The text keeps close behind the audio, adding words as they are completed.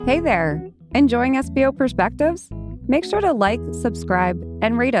Hey there! Enjoying SBO Perspectives? Make sure to like, subscribe,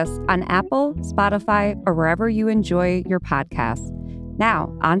 and rate us on Apple, Spotify, or wherever you enjoy your podcasts.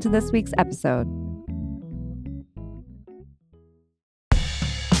 Now, on to this week's episode.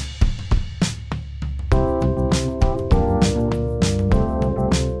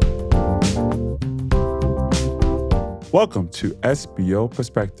 Welcome to SBO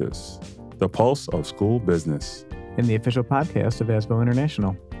Perspectives, the pulse of school business. And the official podcast of SBO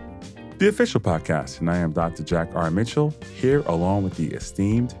International. The official podcast, and I am Dr. Jack R. Mitchell, here along with the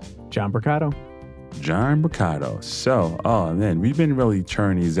esteemed John Bricado. So, we've been really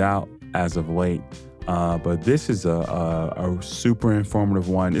churning these out as of late, but this is a super informative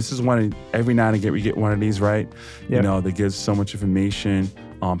one. This is one, every now and again we get one of these, right? Yep. You know, that gives so much information,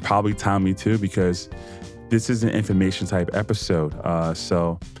 probably timely too, because this is an information type episode.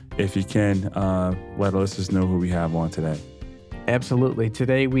 So if you can, let our listeners know who we have on today. Absolutely.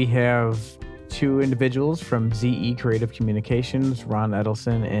 Today we have two individuals from ZE Creative Communications, Ron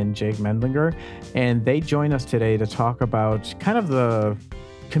Edelson and Jake Mendlinger, and they join us today to talk about kind of the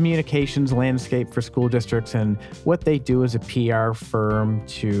communications landscape for school districts and what they do as a PR firm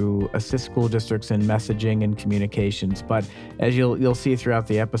to assist school districts in messaging and communications. But as you'll see throughout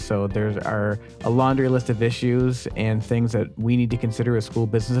the episode, there are a laundry list of issues and things that we need to consider as school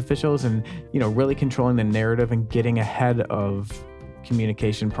business officials, and really controlling the narrative and getting ahead of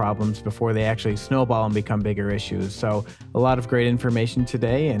communication problems before they actually snowball and become bigger issues. So a lot of great information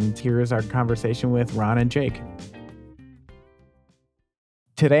today, and here is our conversation with Ron and Jake.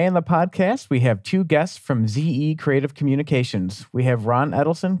 Today on the podcast, we have two guests from ZE Creative Communications. We have Ron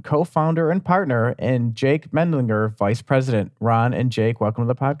Edelson, co-founder and partner, and Jake Mendlinger, vice president. Ron and Jake, welcome to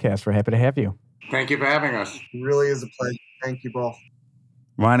the podcast. We're happy to have you. Thank you for having us. It really is a pleasure. Thank you both.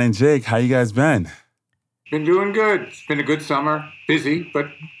 Ron and Jake, how you guys been? Been doing good. It's been a good summer. Busy, but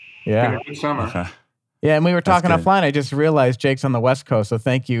been a good summer. Okay. Yeah, and we were talking offline. I just realized Jake's on the West Coast, so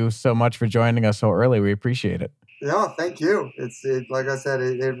thank you so much for joining us so early. We appreciate it. No, thank you. It's like I said,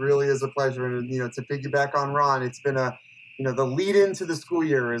 it really is a pleasure. And, to piggyback on Ron, it's been the lead into the school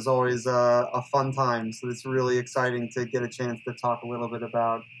year is always a fun time. So it's really exciting to get a chance to talk a little bit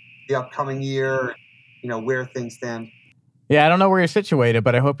about the upcoming year, where things stand. Yeah, I don't know where you're situated,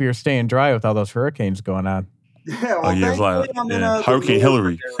 but I hope you're staying dry with all those hurricanes going on. Yeah, well, Hurricane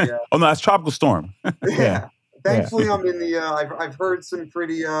Hillary. Oh, no, that's tropical storm. Yeah. Thankfully, I'm in the, I've heard some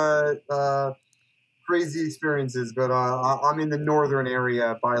pretty crazy experiences, but I'm in the northern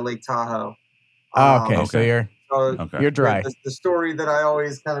area by Lake Tahoe. Okay. So you're dry. The story that I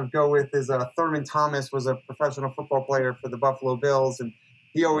always kind of go with is Thurman Thomas was a professional football player for the Buffalo Bills, and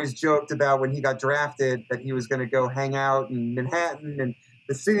he always joked about when he got drafted that he was going to go hang out in Manhattan and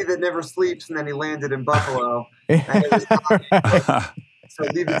the city that never sleeps, and then he landed in Buffalo. And it was time. So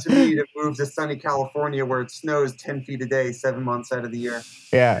leave it to me to move to sunny California where it snows 10 feet a day, 7 months out of the year.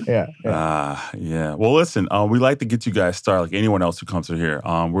 Yeah. Well, listen, we like to get you guys started like anyone else who comes through here.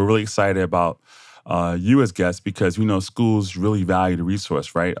 We're really excited about you as guests because we know schools really value the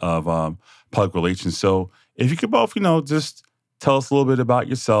resource, right, of public relations. So if you could both, just tell us a little bit about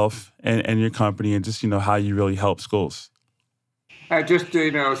yourself and your company and just, how you really help schools. Sort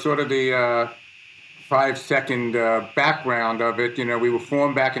of the 5-second background of it. We were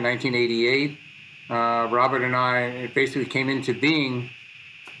formed back in 1988. Robert and I basically came into being.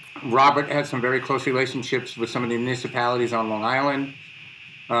 Robert had some very close relationships with some of the municipalities on Long Island.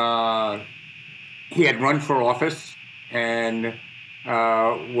 He had run for office and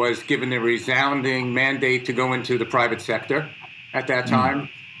was given a resounding mandate to go into the private sector at that time.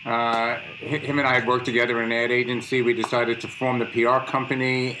 Him and I had worked together in an ad agency. We decided to form the PR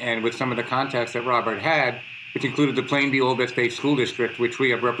company, and with some of the contacts that Robert had, which included the Plainview Old West Bay School District, which we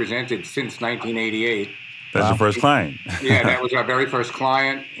have represented since 1988. That's your first client. Yeah, that was our very first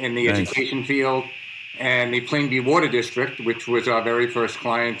client in the education field. And the Plainview Water District, which was our very first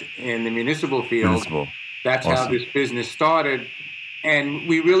client in the municipal field. That's awesome. How this business started. And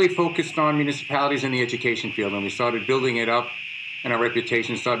we really focused on municipalities in the education field, and we started building it up. And our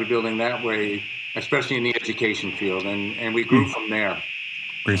reputation started building that way, especially in the education field, and we grew from there.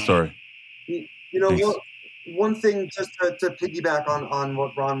 Great story. One thing just to piggyback on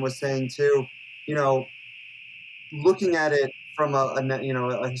what Ron was saying too, looking at it from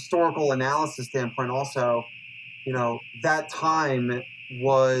a historical analysis standpoint also, that time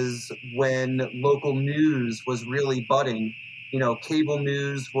was when local news was really budding. Cable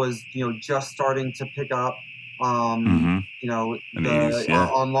news was, just starting to pick up. On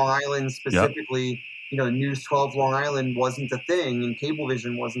Long Island specifically, News 12 Long Island wasn't a thing, and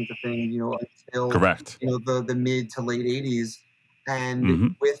Cablevision wasn't a thing, until correct, the mid to late 80s.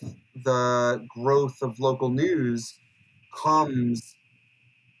 And with the growth of local news comes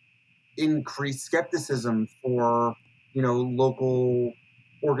increased skepticism for, local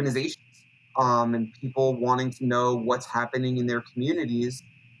organizations, and people wanting to know what's happening in their communities.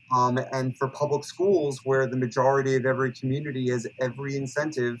 And for public schools, where the majority of every community has every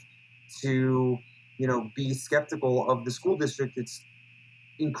incentive to, be skeptical of the school district, it's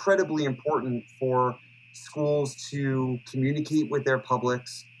incredibly important for schools to communicate with their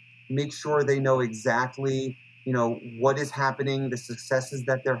publics, make sure they know exactly, what is happening, the successes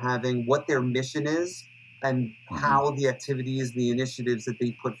that they're having, what their mission is, and how the activities, the initiatives that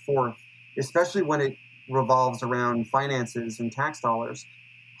they put forth, especially when it revolves around finances and tax dollars,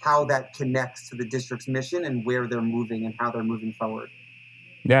 how that connects to the district's mission and where they're moving and how they're moving forward.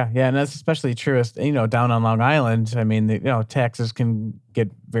 Yeah, yeah, and that's especially true as down on Long Island. I mean, taxes can get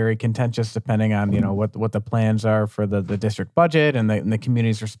very contentious depending on what the plans are for the district budget and the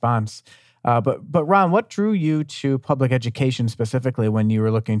community's response. But Ron, what drew you to public education specifically when you were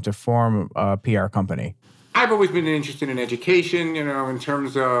looking to form a PR company? I've always been interested in education. In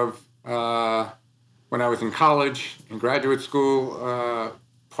terms of when I was in college and graduate school,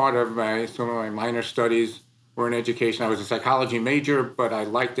 part of some of my minor studies were in education. I was a psychology major, but I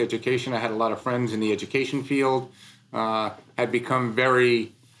liked education. I had a lot of friends in the education field. Had become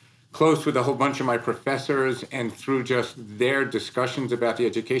very close with a whole bunch of my professors, and through just their discussions about the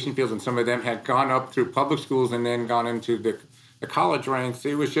education field, and some of them had gone up through public schools and then gone into the college ranks.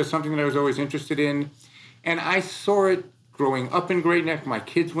 It was just something that I was always interested in. And I saw it growing up in Great Neck. My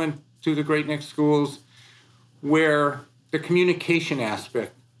kids went to the Great Neck schools, where the communication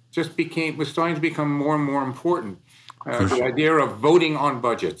aspect was starting to become more and more important. The idea of voting on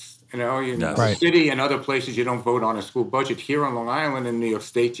budgets. The city and other places, you don't vote on a school budget. Here on Long Island in New York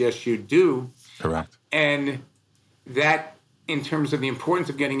State, yes, you do. Correct. And that, in terms of the importance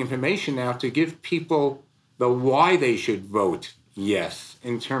of getting information out, to give people the why they should vote, yes.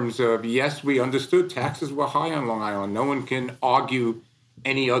 In terms of, yes, we understood taxes were high on Long Island. No one can argue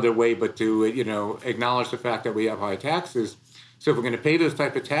any other way but to, acknowledge the fact that we have high taxes. So if we're going to pay those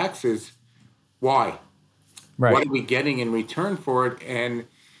type of taxes, why? Right. What are we getting in return for it? And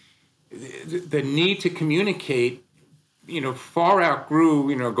the need to communicate, far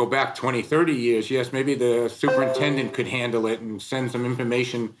outgrew, go back 20, 30 years. Yes, maybe the superintendent could handle it and send some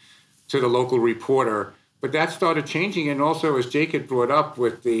information to the local reporter. But that started changing. And also, as Jake had brought up,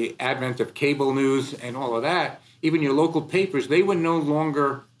 with the advent of cable news and all of that, even your local papers, they were no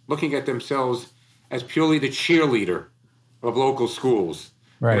longer looking at themselves as purely the cheerleader of local schools.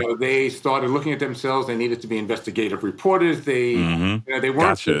 Right. They started looking at themselves. They needed to be investigative reporters. They weren't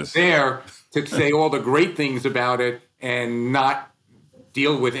there to say all the great things about it and not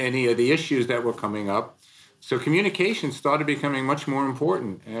deal with any of the issues that were coming up. So communication started becoming much more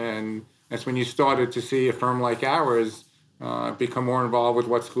important. And that's when you started to see a firm like ours become more involved with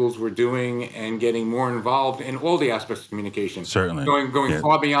what schools were doing and getting more involved in all the aspects of communication. Certainly. Going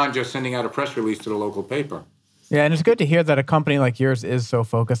far beyond just sending out a press release to the local paper. Yeah, and it's good to hear that a company like yours is so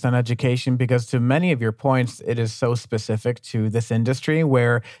focused on education, because to many of your points, it is so specific to this industry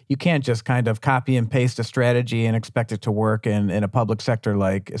where you can't just kind of copy and paste a strategy and expect it to work in a public sector,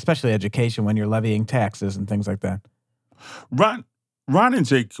 like especially education, when you're levying taxes and things like that. Ron and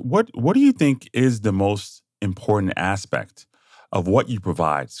Jake, what do you think is the most important aspect of what you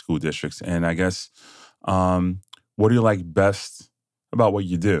provide school districts? And I guess, what do you like best about what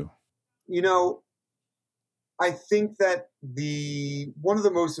you do? I think that one of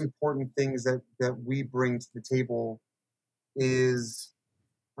the most important things that we bring to the table is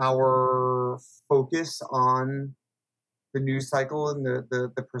our focus on the news cycle and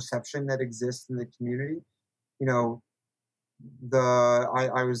the perception that exists in the community. I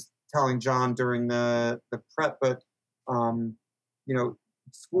was telling John during the prep, but a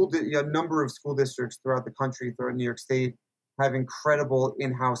number of school districts throughout the country, throughout New York State, have incredible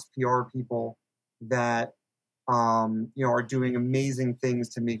in-house PR people that are doing amazing things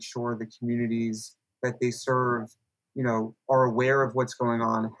to make sure the communities that they serve, are aware of what's going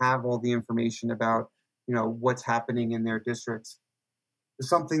on, have all the information about, what's happening in their districts.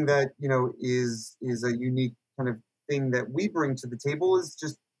 Something that, is a unique kind of thing that we bring to the table is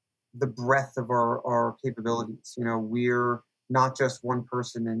just the breadth of our capabilities. We're not just one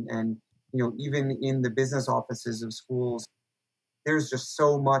person, and even in the business offices of schools, there's just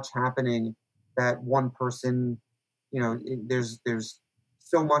so much happening that one person, there's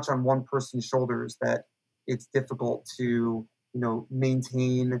so much on one person's shoulders that it's difficult to,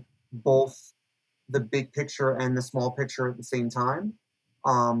 maintain both the big picture and the small picture at the same time.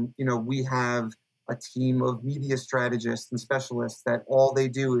 We have a team of media strategists and specialists that all they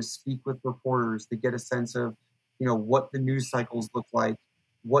do is speak with reporters to get a sense of, what the news cycles look like,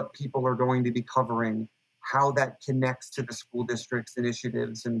 what people are going to be covering, how that connects to the school district's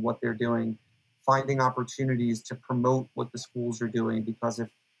initiatives and what they're doing, finding opportunities to promote what the schools are doing, because if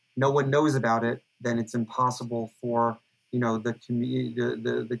no one knows about it, then it's impossible for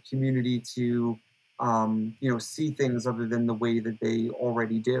the community to see things other than the way that they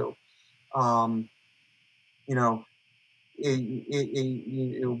already do. One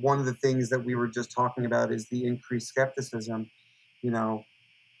of the things that we were just talking about is the increased skepticism.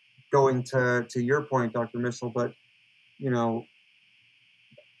 Going to your point, Dr. Mitchell, but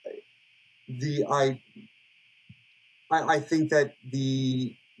I think that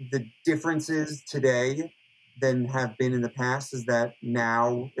the differences today than have been in the past is that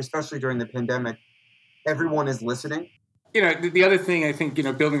now, especially during the pandemic, everyone is listening. The other thing I think,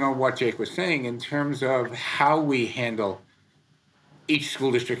 building on what Jake was saying in terms of how we handle each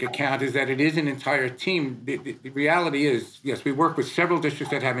school district account, is that it is an entire team. The reality is, yes, we work with several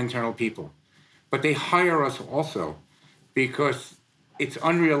districts that have internal people, but they hire us also because it's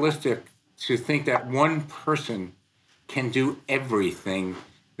unrealistic to think that one person can do everything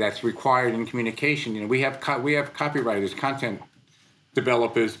that's required in communication. We have copywriters, content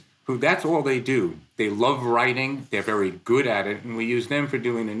developers, who that's all they do. They love writing. They're very good at it. And we use them for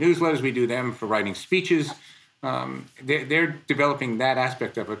doing the newsletters. We do them for writing speeches. They're developing that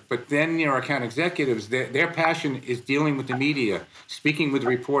aspect of it. But then our account executives, their passion is dealing with the media, speaking with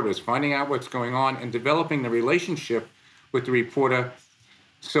reporters, finding out what's going on, and developing the relationship with the reporter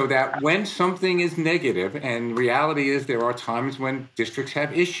so that when something is negative, and reality is there are times when districts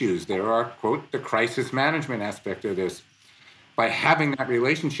have issues, there are, quote, the crisis management aspect of this. By having that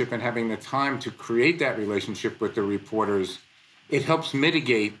relationship and having the time to create that relationship with the reporters, it helps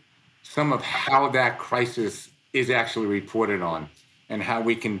mitigate some of how that crisis is actually reported on and how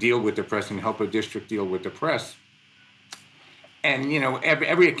we can deal with the press and help a district deal with the press. And,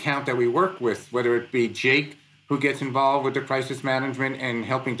 every account that we work with, whether it be Jake, who gets involved with the crisis management and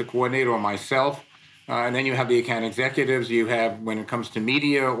helping to coordinate, or myself, and then you have the account executives. You have, when it comes to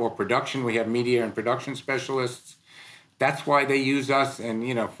media or production, we have media and production specialists. That's why they use us. And,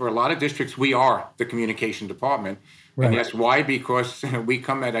 for a lot of districts, we are the communication department. Right. And yes, why? Because we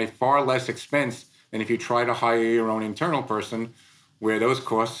come at a far less expense than if you try to hire your own internal person, where those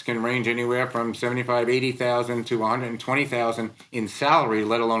costs can range anywhere from $75,000, $80,000 to $120,000 in salary,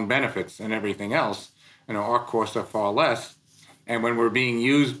 let alone benefits and everything else. Our costs are far less. And when we're being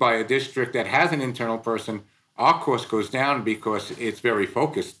used by a district that has an internal person, our cost goes down because it's very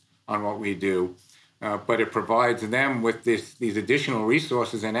focused on what we do. But it provides them with these additional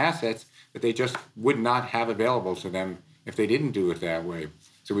resources and assets that they just would not have available to them if they didn't do it that way.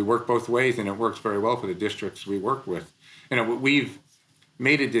 So we work both ways, and it works very well for the districts we work with. We've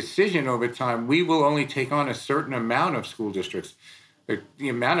made a decision over time. We will only take on a certain amount of school districts. The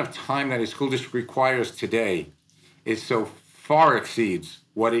amount of time that a school district requires today is so far exceeds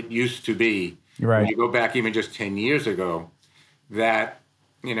what it used to be. Right. When you go back even just 10 years ago, that,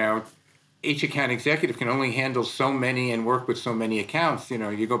 each account executive can only handle so many and work with so many accounts.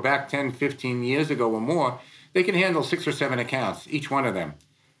 You go back 10, 15 years ago or more, they can handle 6 or 7 accounts, each one of them.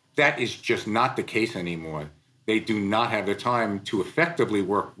 That is just not the case anymore. They do not have the time to effectively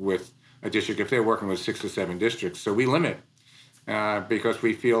work with a district if they're working with 6 or 7 districts. So we limit because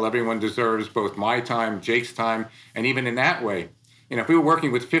we feel everyone deserves both my time, Jake's time, and even in that way, if we were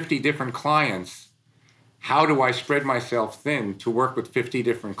working with 50 different clients, how do I spread myself thin to work with 50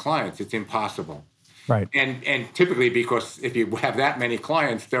 different clients? It's impossible. Right. And typically, because if you have that many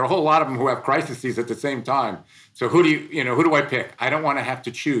clients, there are a whole lot of them who have crises at the same time. So who do I pick? I don't want to have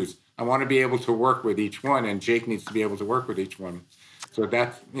to choose. I want to be able to work with each one, and Jake needs to be able to work with each one. So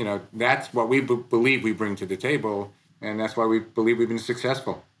that's what we believe we bring to the table, and that's why we believe we've been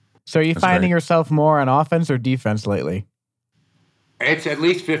successful. So are you finding yourself more on offense or defense lately? It's at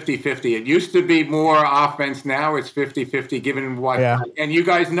least 50-50. It used to be more offense. Now it's 50-50, given what, and you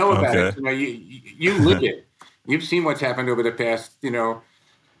guys know about it. You live it. You've seen what's happened over the past,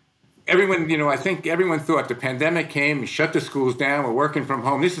 everyone, I think everyone thought the pandemic came, shut the schools down, we're working from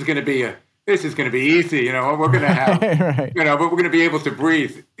home. This is going to be easy. We're going to have, right. But we're going to be able to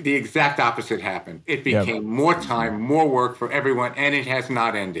breathe. The exact opposite happened. It became more time, more work for everyone, and it has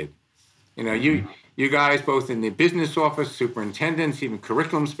not ended. You guys, both in the business office, superintendents, even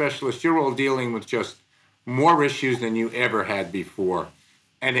curriculum specialists, you're all dealing with just more issues than you ever had before,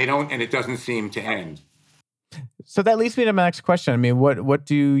 and it doesn't seem to end. So that leads me to my next question. I mean, what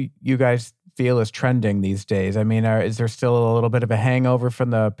do you guys feel is trending these days? I mean, is there still a little bit of a hangover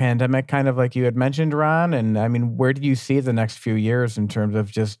from the pandemic, kind of like you had mentioned, Ron? And I mean, where do you see the next few years in terms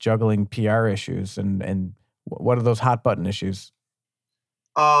of just juggling PR issues and what are those hot button issues?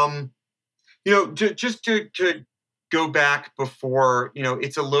 Just to go back before,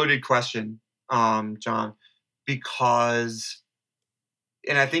 it's a loaded question, John, because,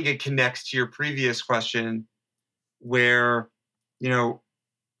 and I think it connects to your previous question where,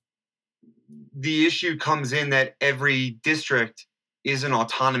 the issue comes in that every district is an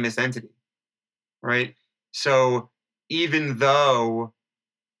autonomous entity, right? So even though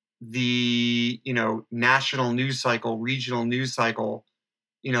the, national news cycle, regional news cycle,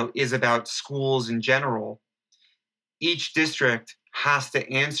 is about schools in general, each district has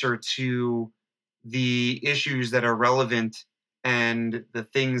to answer to the issues that are relevant and the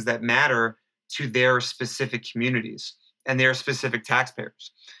things that matter to their specific communities and their specific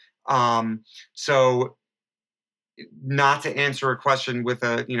taxpayers. So not to answer a question with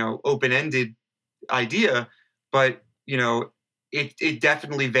a, open-ended idea, but, it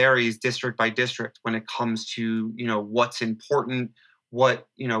definitely varies district by district when it comes to, what's important, what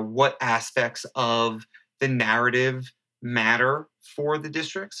aspects of the narrative matter for the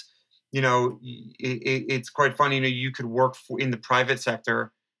districts. It's quite funny, you could work in the private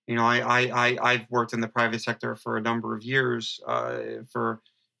sector. I've worked in the private sector for a number of years, for,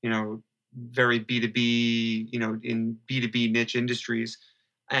 very B2B, in B2B niche industries.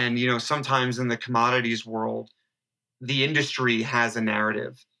 And, sometimes in the commodities world, the industry has a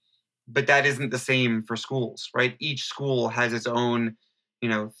narrative, but that isn't the same for schools, right? Each school has its own,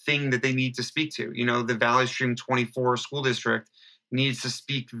 thing that they need to speak to. The Valley Stream 24 school district needs to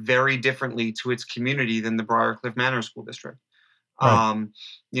speak very differently to its community than the Briarcliff Manor School District. Right.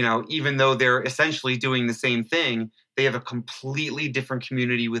 Even though they're essentially doing the same thing, they have a completely different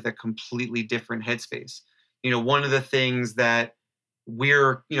community with a completely different headspace. One of the things that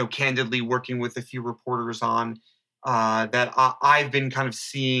we're, candidly working with a few reporters on, that I've been kind of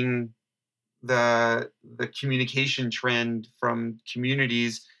seeing the communication trend from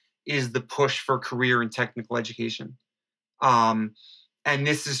communities is the push for career and technical education. And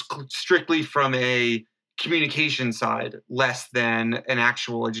this is strictly from a communication side, less than an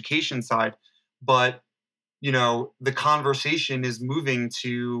actual education side. But, the conversation is moving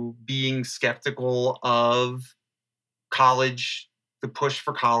to being skeptical of college, the push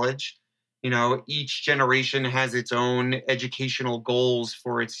for college. Each generation has its own educational goals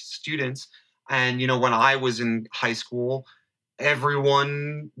for its students. And, when I was in high school,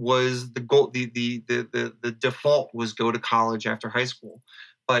 everyone was the goal, the default was go to college after high school.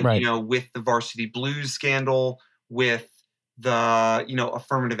 But, right. With the varsity blues scandal, with the,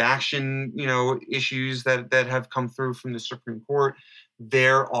 affirmative action, issues that have come through from the Supreme Court,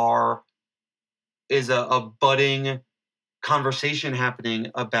 there is a budding conversation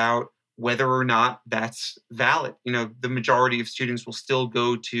happening about whether or not that's valid. The majority of students will still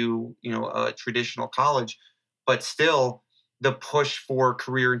go to, a traditional college, but still the push for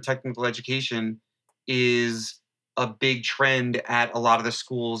career and technical education is a big trend at a lot of the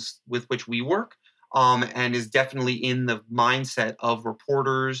schools with which we work, and is definitely in the mindset of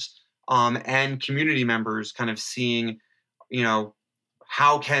reporters, and community members kind of seeing,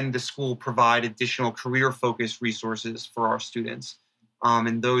 how can the school provide additional career-focused resources for our students?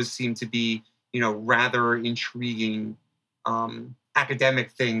 And those seem to be, rather intriguing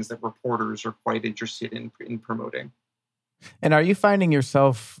academic things that reporters are quite interested in promoting. And are you finding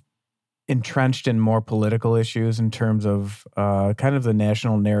yourself entrenched in more political issues in terms of kind of the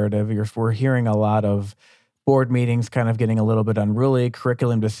national narrative? We're hearing a lot of board meetings kind of getting a little bit unruly,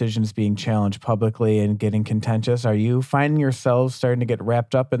 curriculum decisions being challenged publicly and getting contentious. Are you finding yourselves starting to get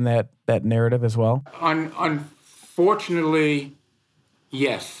wrapped up in that narrative as well? Unfortunately,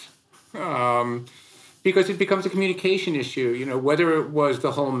 yes. Because it becomes a communication issue. Whether it was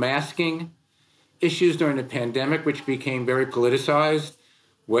the whole masking issues during the pandemic, which became very politicized,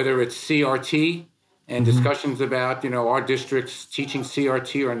 whether it's CRT and discussions about, our districts teaching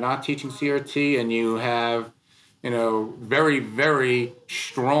CRT or not teaching CRT, and you have, very, very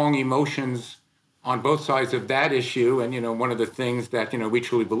strong emotions on both sides of that issue. And, one of the things that, we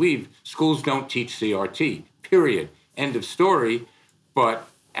truly believe, schools don't teach CRT, period, end of story. But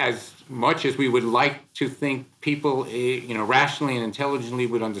as much as we would like to think people, rationally and intelligently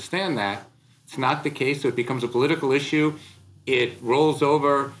would understand that, it's not the case. So it becomes a political issue. It rolls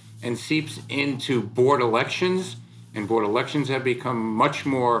over and seeps into board elections, and board elections have become much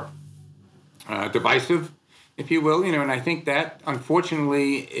more divisive, if you will. And I think that,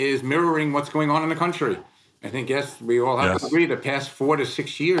 unfortunately, is mirroring what's going on in the country. I think, yes, we all have to agree the past 4 to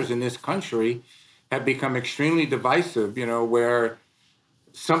 6 years in this country have become extremely divisive, where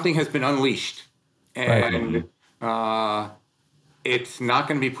something has been unleashed. And it's not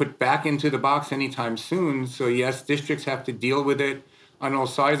going to be put back into the box anytime soon. So, yes, districts have to deal with it on all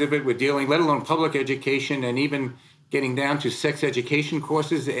sides of it. We're dealing, let alone public education, and even getting down to sex education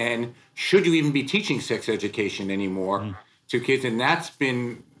courses. And should you even be teaching sex education anymore to kids? And that's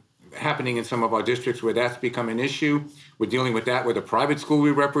been happening in some of our districts where that's become an issue. We're dealing with that with a private school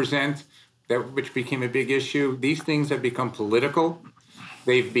we represent, which became a big issue. These things have become political.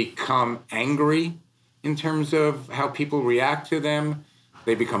 They've become angry in terms of how people react to them.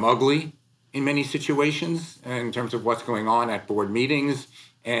 They become ugly in many situations in terms of what's going on at board meetings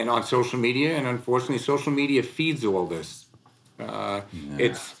and on social media. And unfortunately, social media feeds all this.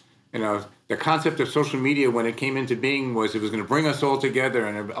 It's, the concept of social media when it came into being was it was going to bring us all together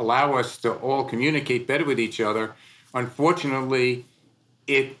and allow us to all communicate better with each other. Unfortunately,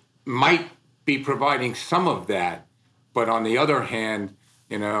 it might be providing some of that. But on the other hand,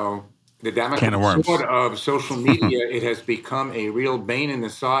 the Damocles sword of social media, it has become a real bane in the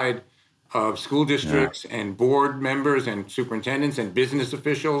side of school districts and board members and superintendents and business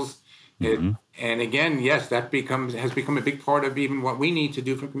officials. And again, yes, that has become a big part of even what we need to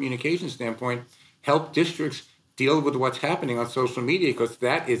do from a communication standpoint, help districts deal with what's happening on social media, because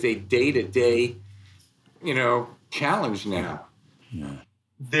that is a day-to-day, challenge now. Yeah.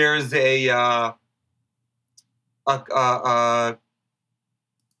 There's a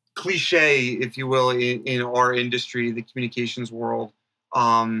cliche, if you will, in our industry, the communications world.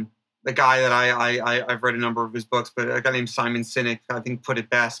 The guy that I've read a number of his books, but a guy named Simon Sinek, I think, put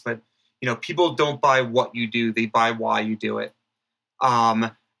it best. But people don't buy what you do; they buy why you do it.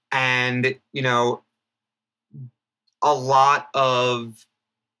 And a lot of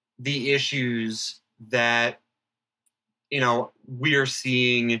the issues that we're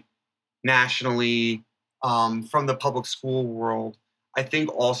seeing nationally from the public school world, I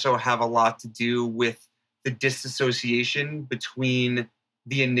think also have a lot to do with the disassociation between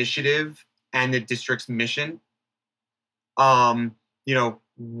the initiative and the district's mission. What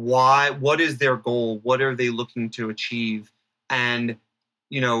is their goal? What are they looking to achieve? And,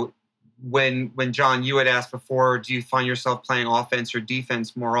 when John, you had asked before, do you find yourself playing offense or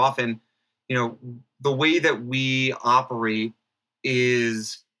defense more often? The way that we operate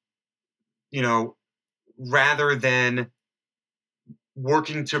is, rather than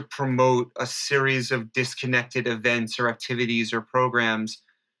working to promote a series of disconnected events or activities or programs,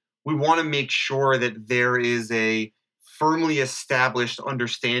 we want to make sure that there is a firmly established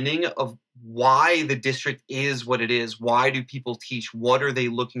understanding of why the district is what it is. Why do people teach? What are they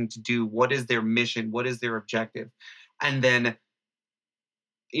looking to do? What is their mission? What is their objective? And then,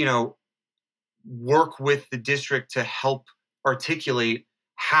 work with the district to help articulate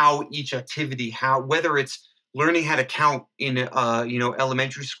how each activity, whether it's learning how to count in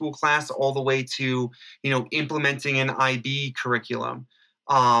elementary school class all the way to implementing an IB curriculum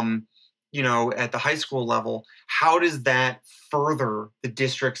at the high school level. How does that further the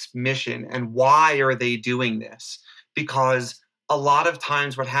district's mission, and why are they doing this? Because a lot of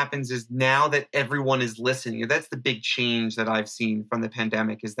times what happens is, now that everyone is listening, that's the big change that I've seen from the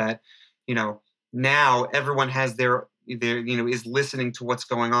pandemic, is that now everyone has their is listening to what's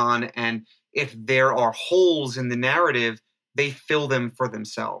going on, and if there are holes in the narrative, they fill them for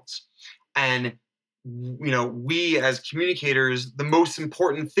themselves. And we as communicators, the most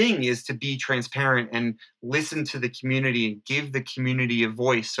important thing is to be transparent and listen to the community and give the community a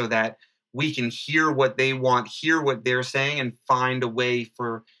voice, so that we can hear what they want, hear what they're saying, and find a way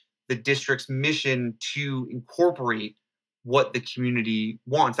for the district's mission to incorporate what the community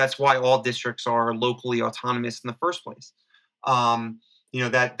wants. That's why all districts are locally autonomous in the first place.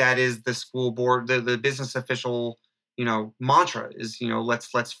 That is the school board, the business official, mantra is,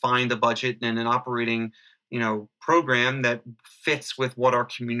 let's find a budget and an operating, program that fits with what our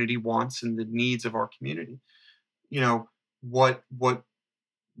community wants and the needs of our community. What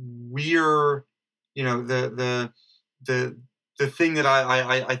we're, the thing that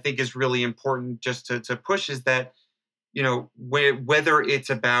I think is really important just to push is that, whether it's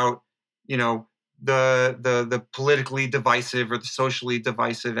about, the politically divisive or the socially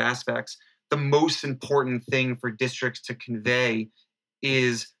divisive aspects, the most important thing for districts to convey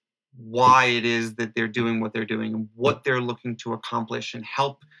is why it is that they're doing what they're doing and what they're looking to accomplish, and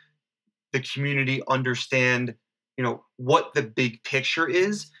help the community understand, what the big picture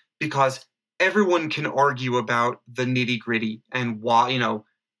is, because everyone can argue about the nitty-gritty and why,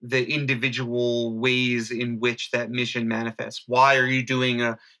 the individual ways in which that mission manifests. Why are you doing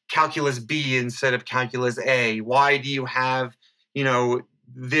a calculus B instead of calculus A? Why do you have,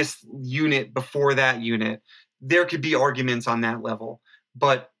 this unit before that unit? There could be arguments on that level,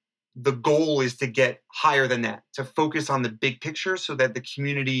 but the goal is to get higher than that, to focus on the big picture so that the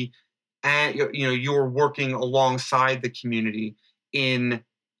community, and you're working alongside the community in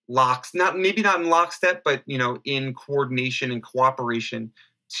maybe not in lockstep, but in coordination and cooperation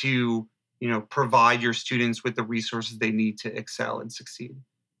to provide your students with the resources they need to excel and succeed.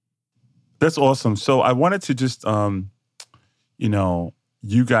 That's awesome. So I wanted to just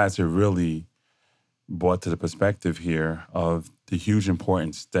you guys are really brought to the perspective here of the huge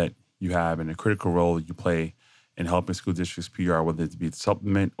importance that you have and the critical role you play in helping school districts PR, whether it be a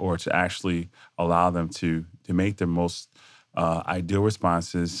supplement or to actually allow them to make their most ideal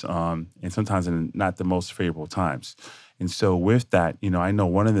responses, and sometimes in not the most favorable times. And so with that, I know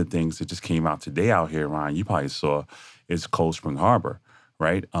one of the things that just came out today out here, Ron, you probably saw, is Cold Spring Harbor,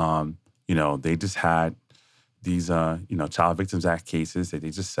 right? They just had these, Child Victims Act cases that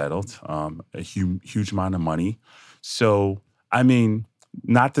they just settled, a huge amount of money. So, I mean,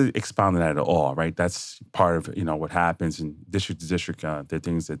 not to expound on that at all, right? That's part of, what happens in district to district, the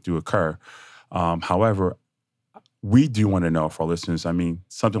things that do occur. However, we do want to know for our listeners,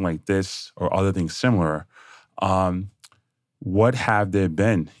 something like this or other things similar, what have there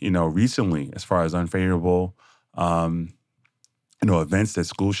been, recently as far as unfavorable, events that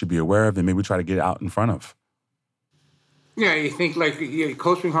schools should be aware of and maybe try to get out in front of? Yeah, you think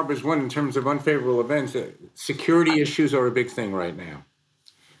Cold Spring Harbor is one in terms of unfavorable events. Security issues are a big thing right now.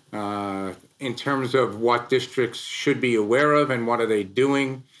 In terms of what districts should be aware of and what are they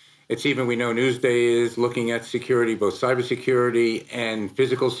doing, we know Newsday is looking at security, both cybersecurity and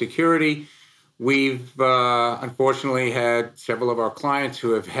physical security. We've unfortunately had several of our clients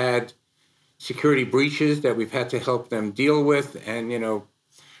who have had security breaches that we've had to help them deal with. And,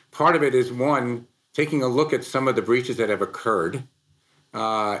 part of it is, one, taking a look at some of the breaches that have occurred.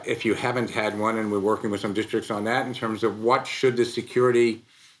 If you haven't had one, and we're working with some districts on that in terms of what should the security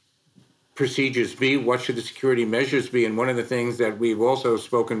procedures be, what should the security measures be. And one of the things that we've also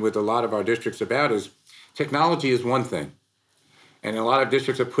spoken with a lot of our districts about is technology is one thing. And a lot of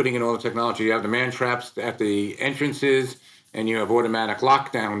districts are putting in all the technology. You have the man traps at the entrances, and you have automatic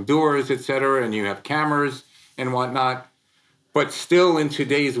lockdown doors, et cetera, and you have cameras and whatnot. But still, in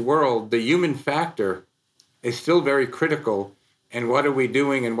today's world, the human factor is still very critical. And what are we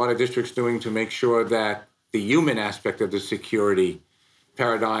doing and what are districts doing to make sure that the human aspect of the security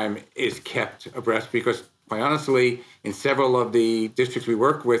paradigm is kept abreast? Because quite honestly, in several of the districts we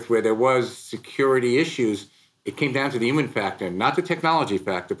work with where there was security issues, it came down to the human factor, not the technology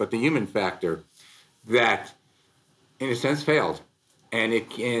factor, but the human factor that, in a sense, failed.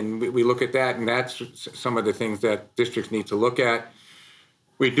 And we look at that, and that's some of the things that districts need to look at.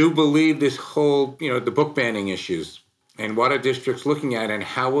 We do believe this whole, the book banning issues, and what are districts looking at, and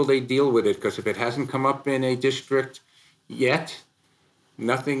how will they deal with it? Because if it hasn't come up in a district yet,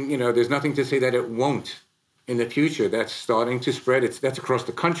 there's nothing to say that it won't in the future. That's starting to spread. That's across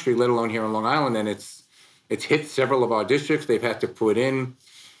the country, let alone here on Long Island, and it's hit several of our districts. They've had to put in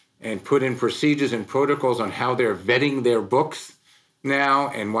procedures and protocols on how they're vetting their books now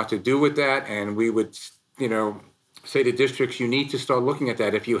and what to do with that. And we would, say to districts, you need to start looking at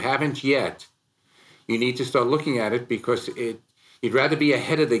that. If you haven't yet, you need to start looking at it, because you'd rather be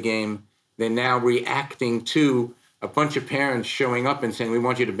ahead of the game than now reacting to a bunch of parents showing up and saying, we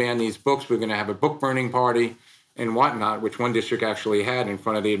want you to ban these books. We're going to have a book burning party and whatnot, which one district actually had in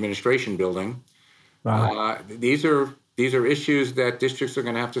front of the administration building. Wow. These are issues that districts are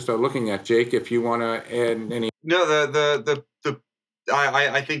going to have to start looking at. Jake, if you want to add any. No,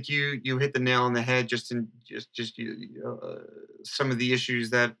 I think you hit the nail on the head. Just some of the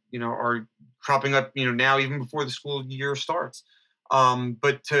issues that are cropping up now, even before the school year starts.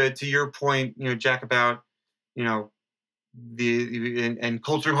 But to your point, Jack, about and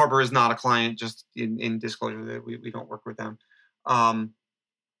Cold Spring Harbor is not a client. Just in disclosure, that we don't work with them.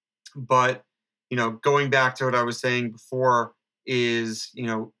 But going back to what I was saying before is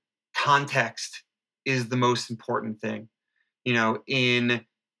context is the most important thing.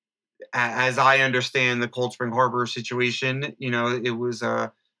 As I understand the Cold Spring Harbor situation, it was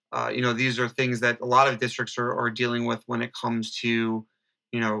these are things that a lot of districts are dealing with when it comes to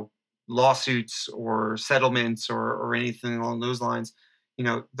lawsuits or settlements or anything along those lines.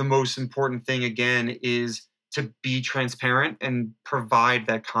 The most important thing again is to be transparent and provide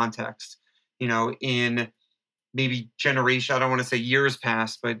that context. In maybe I don't want to say years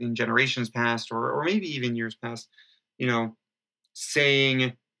past, but in generations past, or maybe even years past,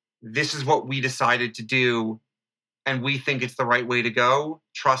 saying this is what we decided to do and we think it's the right way to go,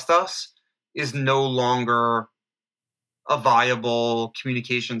 trust us, is no longer a viable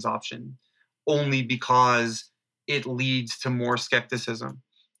communications option, only because it leads to more skepticism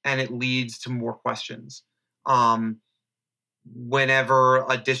and it leads to more questions. Whenever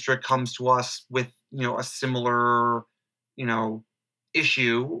a district comes to us with, a similar,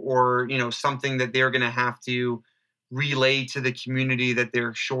 issue or, something that they're going to have to relay to the community that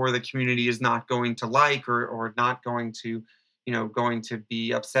they're sure the community is not going to like or not going to, going to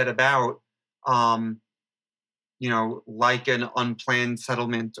be upset about, like an unplanned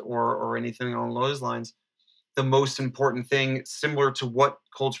settlement or anything along those lines. The most important thing, similar to what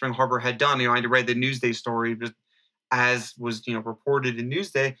Cold Spring Harbor had done, I read the Newsday story, but as was, reported in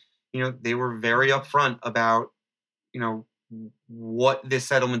Newsday, they were very upfront about, what this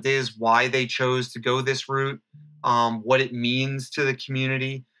settlement is, why they chose to go this route, what it means to the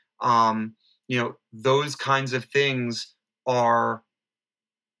community. Those kinds of things are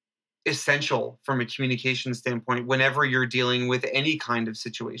essential from a communication standpoint whenever you're dealing with any kind of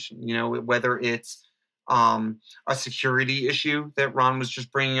situation, whether it's a security issue that Ron was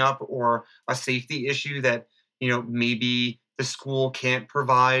just bringing up or a safety issue that, maybe the school can't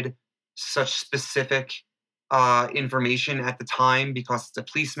provide such specific information at the time because it's a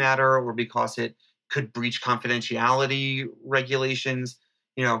police matter or because it could breach confidentiality regulations.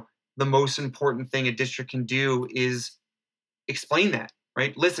 The most important thing a district can do is explain that,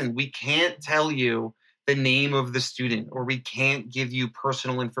 right? Listen, we can't tell you the name of the student or we can't give you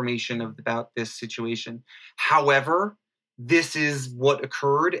personal information about this situation. However, this is what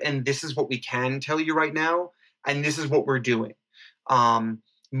occurred and this is what we can tell you right now. And this is what we're doing.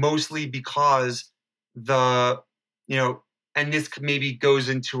 Mostly because and this maybe goes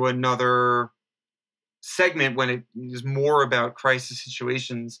into another segment when it is more about crisis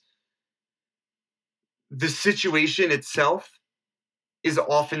situations. The situation itself is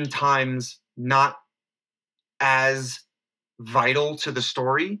oftentimes not as vital to the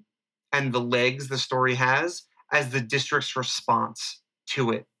story and the legs the story has as the district's response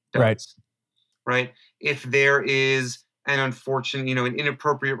to it does. Right? If there is an unfortunate, an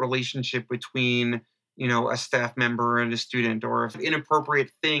inappropriate relationship between, a staff member and a student, or if an inappropriate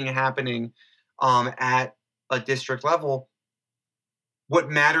thing happening at a district level,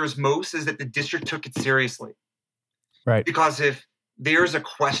 what matters most is that the district took it seriously. Right. Because if there's a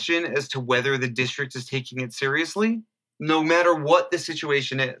question as to whether the district is taking it seriously, no matter what the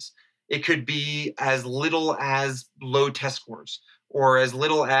situation is, it could be as little as low test scores or as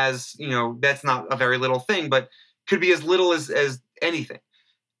little as, that's not a very little thing, but could be as little as anything.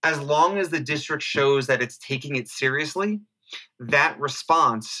 As long as the district shows that it's taking it seriously, that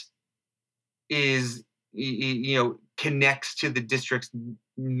response is, connects to the district's,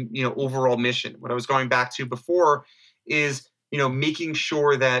 overall mission. What I was going back to before is, making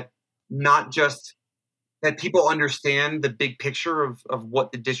sure that not just that people understand the big picture of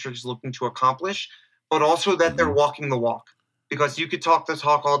what the district is looking to accomplish, but also that they're walking the walk. Because you could talk the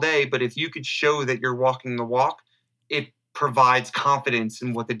talk all day, but if you could show that you're walking the walk, it provides confidence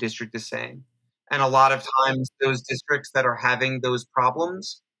in what the district is saying. And a lot of times those districts that are having those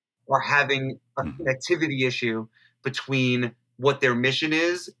problems are having a connectivity issue between what their mission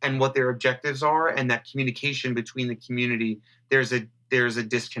is and what their objectives are, and that communication between the community, there's a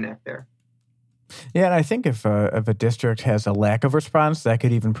disconnect there. Yeah, and I think if a district has a lack of response, that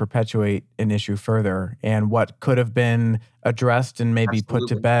could even perpetuate an issue further. And what could have been addressed and maybe put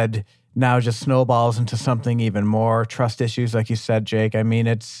to bed now just snowballs into something even more. Trust issues, like you said, Jake. I mean,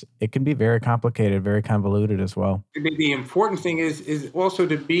 it can be very complicated, very convoluted as well. The important thing is also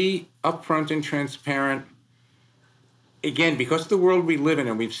to be upfront and transparent. Again, because of the world we live in,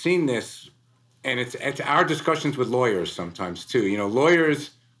 and we've seen this, and it's our discussions with lawyers sometimes too. Lawyers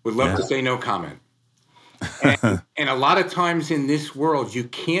would love to say no comment. And a lot of times in this world, you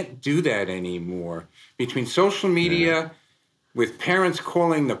can't do that anymore. Between social media, with parents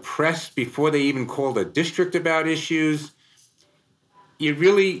calling the press before they even call the district about issues,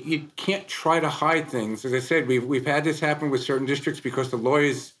 you can't try to hide things. As I said, we've had this happen with certain districts because the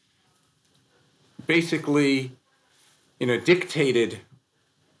lawyers basically, dictated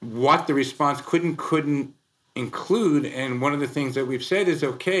what the response couldn't include. And one of the things that we've said is,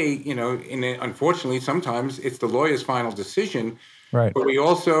 okay, unfortunately, sometimes it's the lawyer's final decision. Right. But we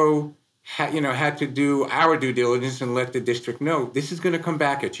also had to do our due diligence and let the district know this is going to come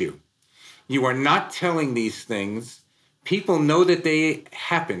back at you. You are not telling these things. People know that they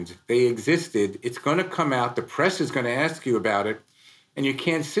happened. They existed. It's going to come out. The press is going to ask you about it. And you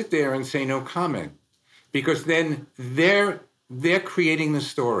can't sit there and say no comment, because then their they're creating the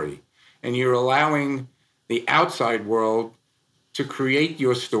story, and you're allowing the outside world to create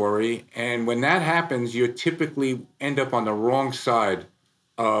your story. And when that happens, you typically end up on the wrong side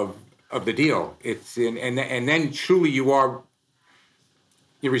of the deal. And then truly you're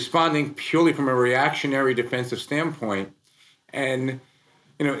responding purely from a reactionary defensive standpoint. And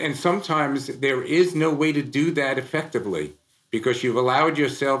and sometimes there is no way to do that effectively, because you've allowed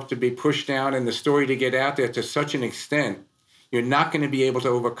yourself to be pushed down and the story to get out there to such an extent, you're not going to be able to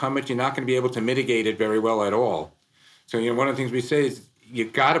overcome it. You're not going to be able to mitigate it very well at all. So, one of the things we say is you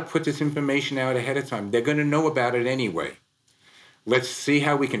got to put this information out ahead of time. They're going to know about it anyway. Let's see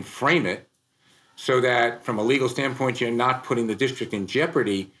how we can frame it so that from a legal standpoint, you're not putting the district in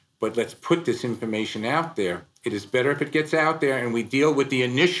jeopardy, but let's put this information out there. It is better if it gets out there and we deal with the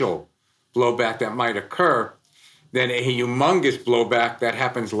initial blowback that might occur than a humongous blowback that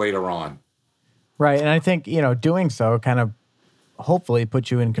happens later on. Right. And I think, doing so kind of hopefully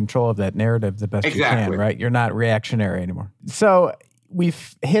puts you in control of that narrative the best you can, right? You're not reactionary anymore. So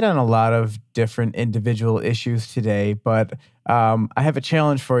we've hit on a lot of different individual issues today, but I have a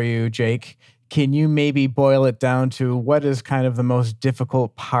challenge for you, Jake. Can you maybe boil it down to what is kind of the most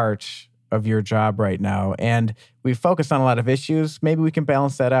difficult part of your job right now? And we focused on a lot of issues. Maybe we can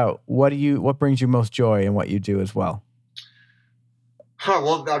balance that out. What brings you most joy in what you do as well?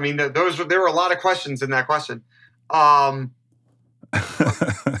 Well, I mean, there were a lot of questions in that question. I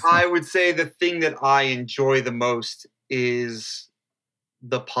would say the thing that I enjoy the most is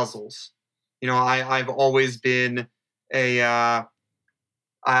the puzzles. I've always been I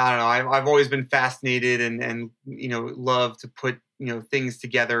don't know. I've always been fascinated and love to put things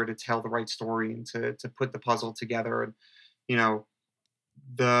together to tell the right story and to put the puzzle together. And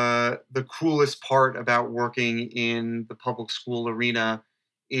the coolest part about working in the public school arena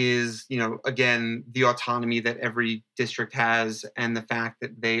is again the autonomy that every district has, and the fact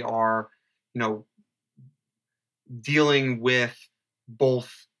that they are dealing with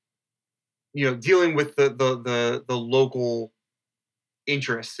both dealing with the local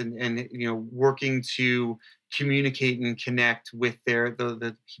interests and working to communicate and connect with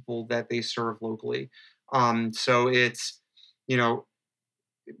the people that they serve locally. So it's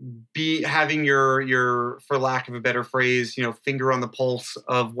having your for lack of a better phrase finger on the pulse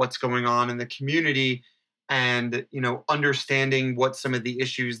of what's going on in the community, and understanding what some of the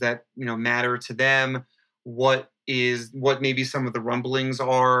issues that matter to them, what maybe some of the rumblings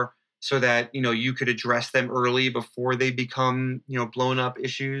are, so that you could address them early before they become blown up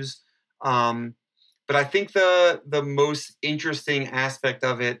issues. But I think the most interesting aspect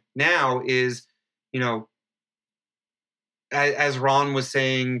of it now is as Ron was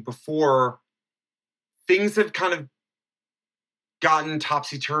saying before, things have kind of gotten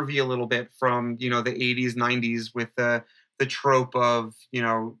topsy-turvy a little bit from the 80s, 90s, with the trope of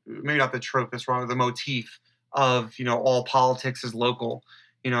maybe not the trope, that's wrong, the motif of all politics is local.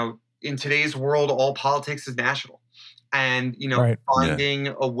 In today's world, all politics is national, and right.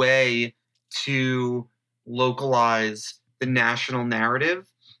 Finding a way to localize the national narrative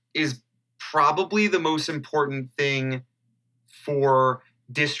is probably the most important thing for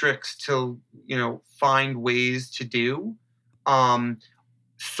districts to find ways to do,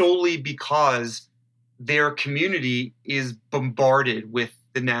 solely because their community is bombarded with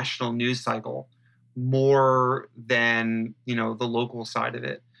the national news cycle more than the local side of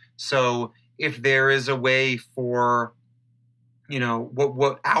it. So if there is a way for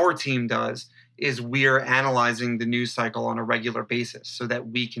what our team does is we're analyzing the news cycle on a regular basis so that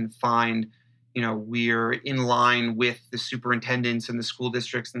we can find we're in line with the superintendents and the school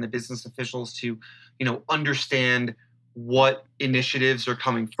districts and the business officials to understand what initiatives are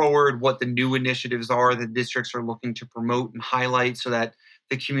coming forward, what the new initiatives are that districts are looking to promote and highlight, so that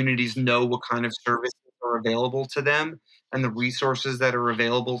the communities know what kind of services are available to them and the resources that are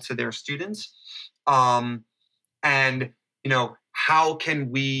available to their students. And how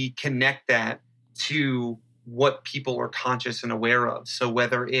can we connect that to what people are conscious and aware of? So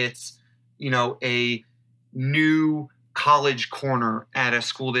whether it's a new college corner at a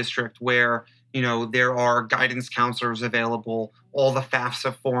school district where there are guidance counselors available, all the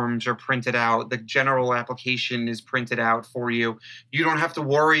FAFSA forms are printed out, the general application is printed out for you. You don't have to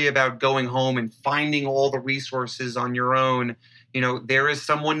worry about going home and finding all the resources on your own. There is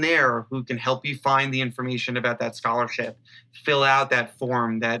someone there who can help you find the information about that scholarship, fill out that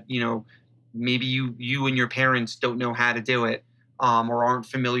form that maybe you and your parents don't know how to do it, or aren't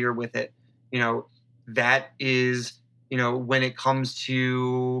familiar with it. That is when it comes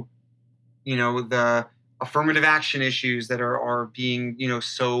to the affirmative action issues that are being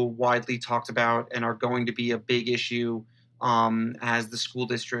so widely talked about and are going to be a big issue as the school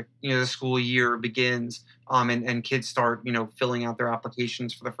district, the school year begins, and kids start, filling out their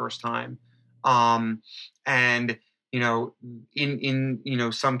applications for the first time. And,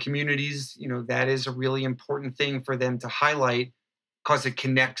 in some communities, that is a really important thing for them to highlight because it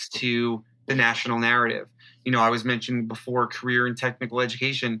connects to the national narrative. I was mentioning before career and technical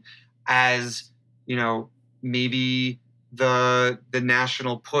education as, maybe the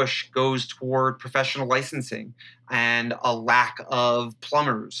national push goes toward professional licensing and a lack of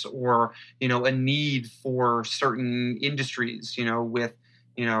plumbers, or a need for certain industries, with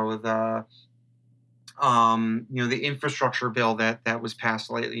the infrastructure bill that was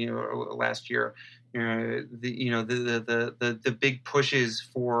passed lately, last year, the big pushes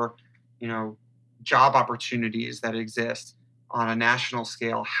for job opportunities that exist on a national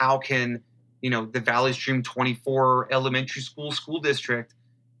scale. How can the Valley Stream 24 elementary school district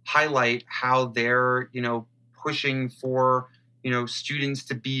highlight how they're pushing for students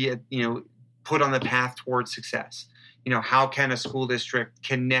to be put on the path towards success? How can a school district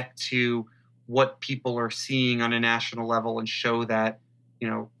connect to what people are seeing on a national level and show that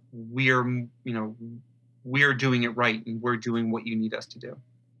we're doing it right and we're doing what you need us to do?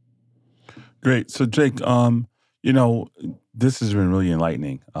 Great. So Jake, this has been really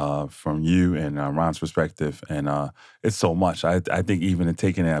enlightening from you and Ron's perspective, and it's so much. I think even in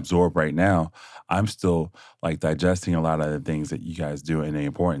taking and absorb right now, I'm still digesting a lot of the things that you guys do and the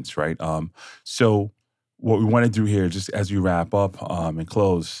importance, right? So what we want to do here, just as we wrap up and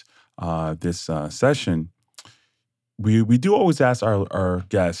close this session, we do always ask our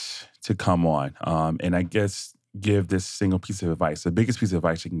guests to come on and I guess give this single piece of advice, the biggest piece of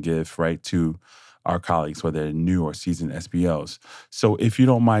advice you can give, right, to our colleagues, whether they're new or seasoned SBOs. So if you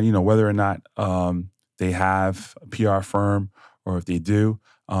don't mind, whether or not they have a PR firm or if they do,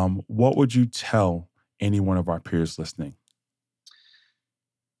 what would you tell any one of our peers listening?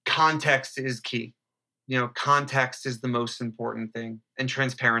 Context is key. Context is the most important thing, and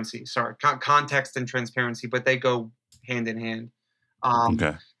transparency. Sorry, context and transparency, but they go hand in hand.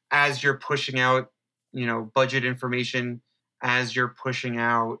 Okay. As you're pushing out, budget information, as you're pushing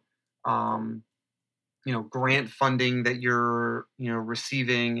out, grant funding that you're,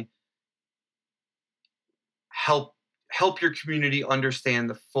 receiving, help your community understand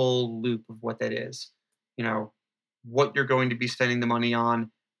the full loop of what that is. What you're going to be spending the money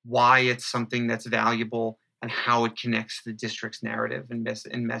on, why it's something that's valuable, and how it connects to the district's narrative and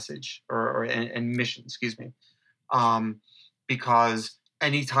message and mission, because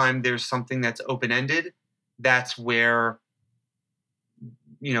anytime there's something that's open-ended, that's where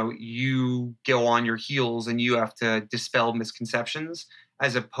you go on your heels and you have to dispel misconceptions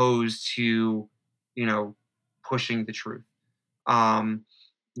as opposed to pushing the truth. I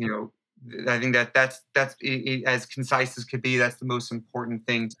think that's as concise as could be. That's the most important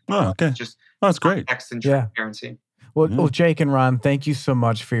thing. Okay. That's great. Context and transparency. Yeah. Well, Jake and Ron, thank you so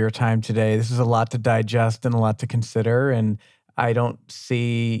much for your time today. This is a lot to digest and a lot to consider, and I don't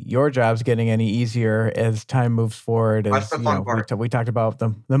see your jobs getting any easier as time moves forward. That's the fun part. We talked about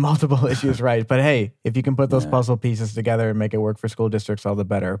the multiple issues, right? But hey, if you can put those puzzle pieces together and make it work for school districts, all the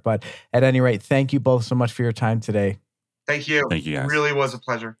better. But at any rate, thank you both so much for your time today. Thank you. Thank you, guys. It really was a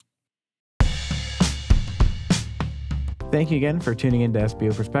pleasure. Thank you again for tuning in to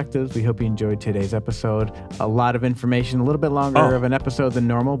SBO Perspectives. We hope you enjoyed today's episode. A lot of information, a little bit longer of an episode than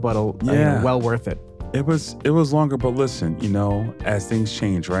normal, but well worth it. It was longer, but listen, as things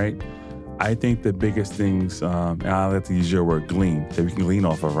change, right? I think the biggest things, and I'll have to use your word, glean, that we can glean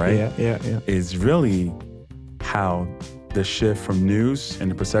off of, right? Yeah. Is really how the shift from news and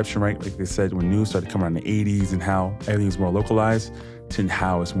the perception, right? Like they said, when news started coming out in the 80s and how everything's more localized to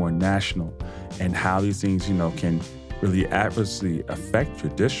how it's more national and how these things, can really adversely affect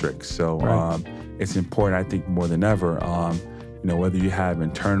your district. So it's important, I think, more than ever, whether you have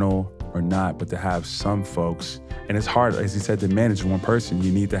internal or not, but to have some folks, and it's hard, as you said, to manage one person. You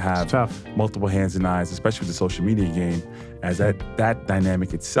need to have multiple hands and eyes, especially with the social media game, as that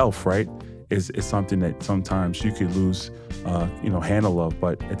dynamic itself, right, is something that sometimes you could lose, handle of.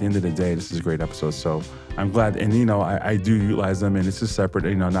 But at the end of the day, this is a great episode. So I'm glad, and I do utilize them, and this is separate,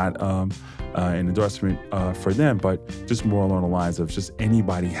 not an endorsement for them, but just more along the lines of just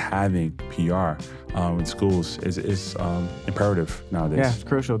anybody having PR in schools is imperative nowadays. Yeah, it's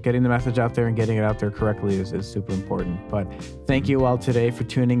crucial. Getting the message out there and getting it out there correctly is super important. But thank you all today for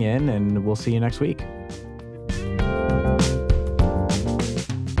tuning in, and we'll see you next week.